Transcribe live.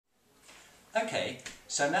Okay,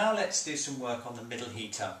 so now let's do some work on the middle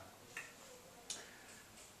heater.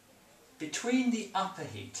 Between the upper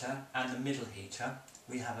heater and the middle heater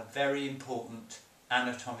we have a very important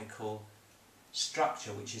anatomical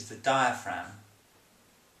structure, which is the diaphragm.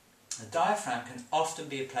 The diaphragm can often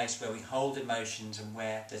be a place where we hold emotions and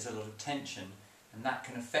where there's a lot of tension, and that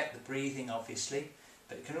can affect the breathing obviously,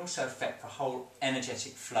 but it can also affect the whole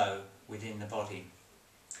energetic flow within the body.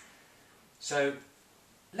 So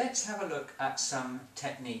let's have a look at some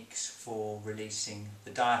techniques for releasing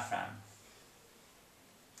the diaphragm.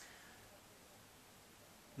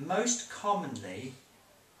 Most commonly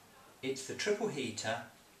it's the triple heater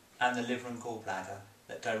and the liver and gallbladder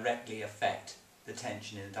that directly affect the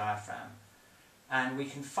tension in the diaphragm, and we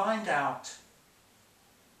can find out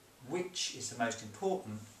which is the most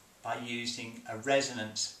important by using a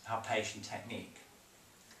resonance palpation technique.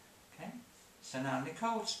 Okay, so now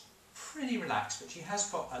Nicole's pretty relaxed, but she has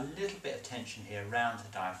got a little bit of tension here around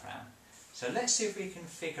the diaphragm. So let's see if we can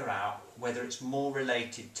figure out whether it's more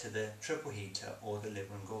related to the triple heater or the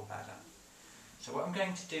liver and gallbladder. So what I'm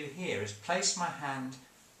going to do here is place my hand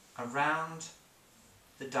around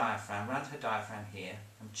the diaphragm, around her diaphragm here.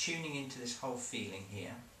 I'm tuning into this whole feeling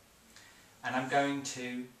here, and I'm going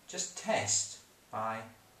to just test by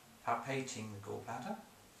palpating the gallbladder,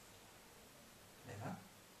 liver,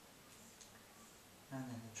 and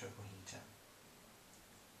then the triple heater.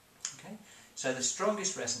 Okay, so the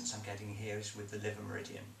strongest resonance I'm getting here is with the liver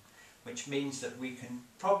meridian, which means that we can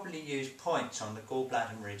probably use points on the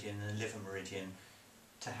gallbladder meridian and the liver meridian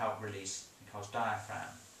to help release Nicole's diaphragm.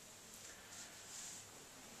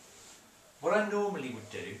 What I normally would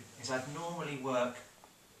do is I'd normally work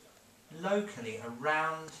locally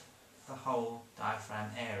around the whole diaphragm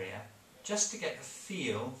area just to get a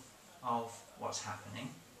feel of what's happening.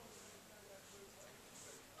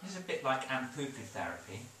 This is a bit like Ampuku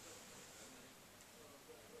therapy.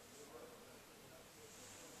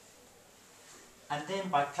 And then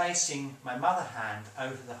by placing my mother hand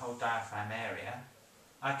over the whole diaphragm area,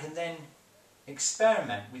 I can then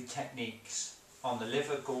experiment with techniques on the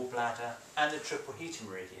liver, gallbladder and the triple heater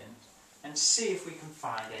meridian and see if we can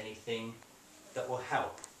find anything that will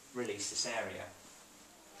help release this area.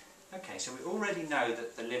 Okay, so we already know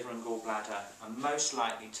that the liver and gallbladder are most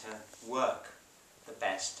likely to work the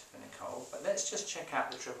best for Nicole, but let's just check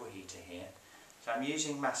out the triple heater here. So I'm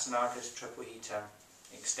using Masanaga's triple heater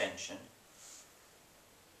extension.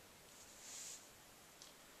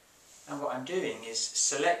 And what I'm doing is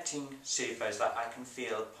selecting supos that I can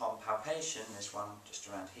feel upon palpation. There's one just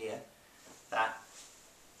around here that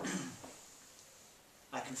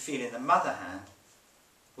I can feel in the mother hand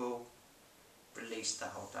will release the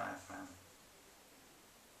whole diaphragm.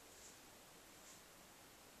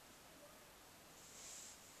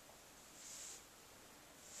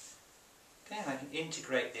 Okay, and I can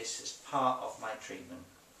integrate this as part of my treatment.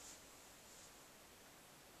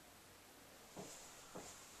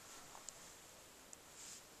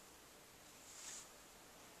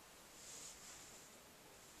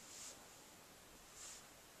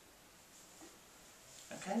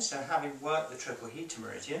 Okay, so having worked the triple heater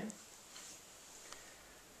meridian,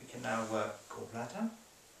 we can now work gallbladder.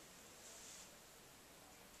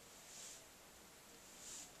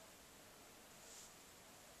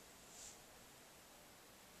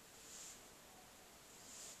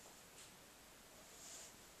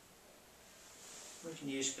 We can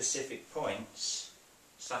use specific points,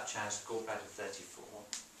 such as gallbladder 34.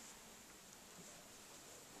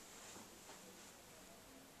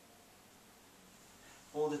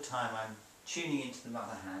 All the time I'm tuning into my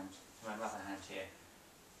mother hand here,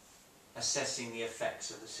 assessing the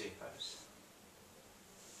effects of the supos.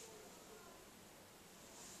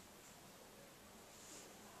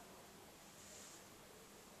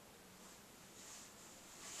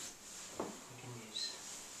 We can use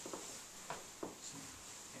some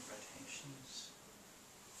hip rotations.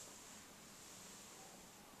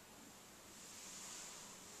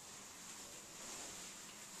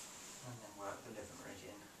 And then work the liver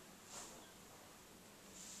meridian.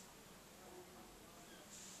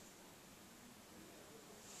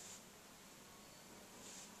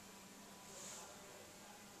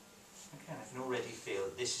 Okay, I can already feel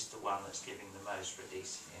that this is the one that's giving the most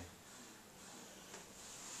release here.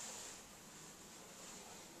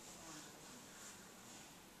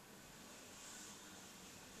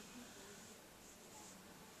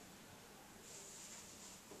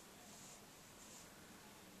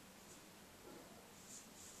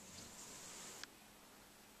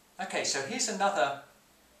 Okay, so here's another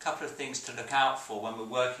couple of things to look out for when we're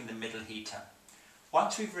working the middle heater.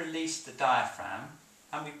 Once we've released the diaphragm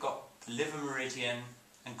and we've got the liver meridian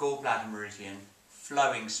and gallbladder meridian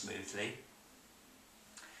flowing smoothly.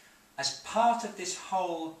 As part of this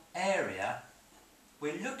whole area,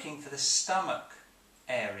 we're looking for the stomach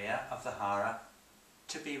area of the hara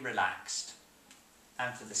to be relaxed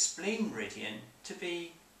and for the spleen meridian to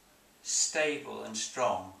be stable and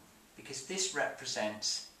strong, because this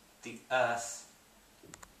represents the earth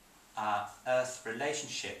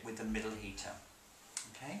relationship with the middle heater.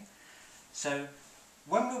 Okay? So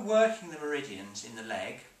when we're working the meridians in the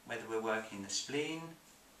leg, whether we're working the spleen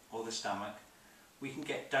or the stomach, we can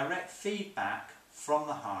get direct feedback from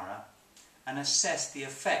the hara and assess the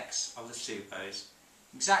effects of the subos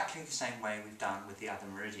exactly the same way we've done with the other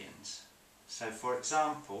meridians. So for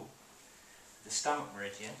example, the stomach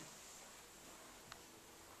meridian,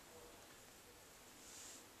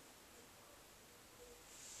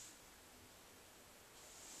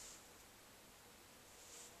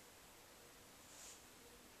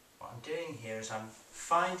 what I'm doing here is I'm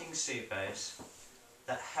finding subos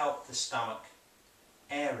that help the stomach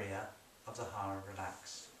area of the hara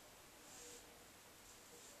relax.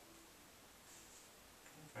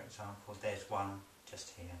 For example, there's one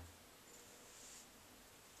just here.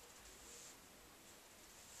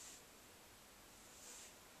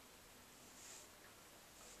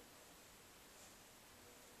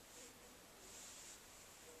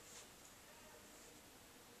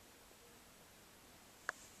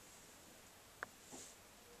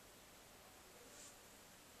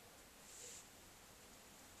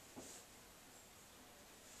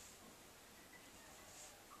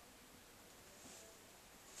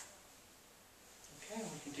 Okay,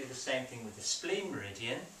 we can do the same thing with the spleen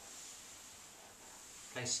meridian,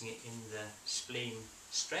 placing it in the spleen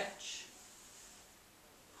stretch,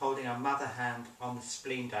 holding our mother hand on the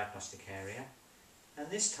spleen diagnostic area, and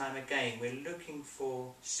this time again we're looking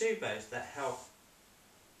for subos that help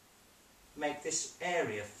make this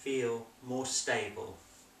area feel more stable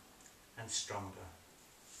and stronger.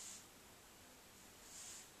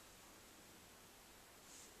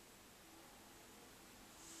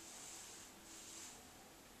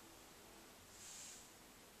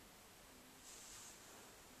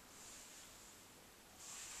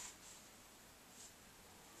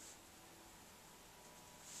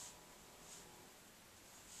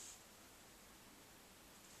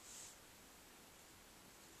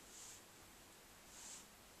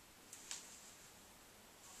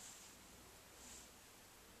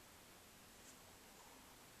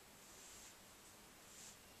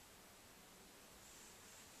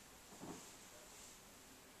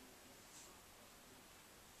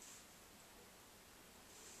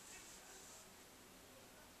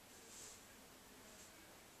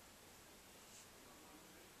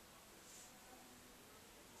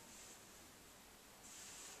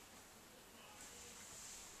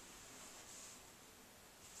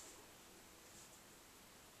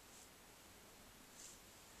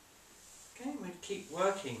 Okay, we'll keep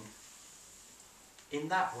working in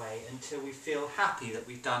that way until we feel happy that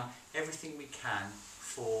we've done everything we can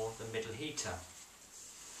for the middle heater.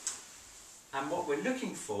 And what we're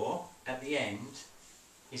looking for at the end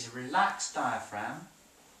is a relaxed diaphragm,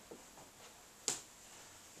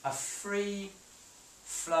 a free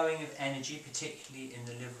flowing of energy, particularly in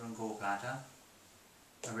the liver and gallbladder,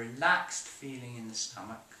 a relaxed feeling in the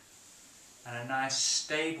stomach, and a nice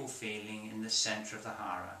stable feeling in the centre of the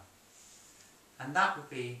hara. And that would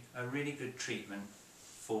be a really good treatment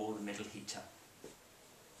for the middle heater.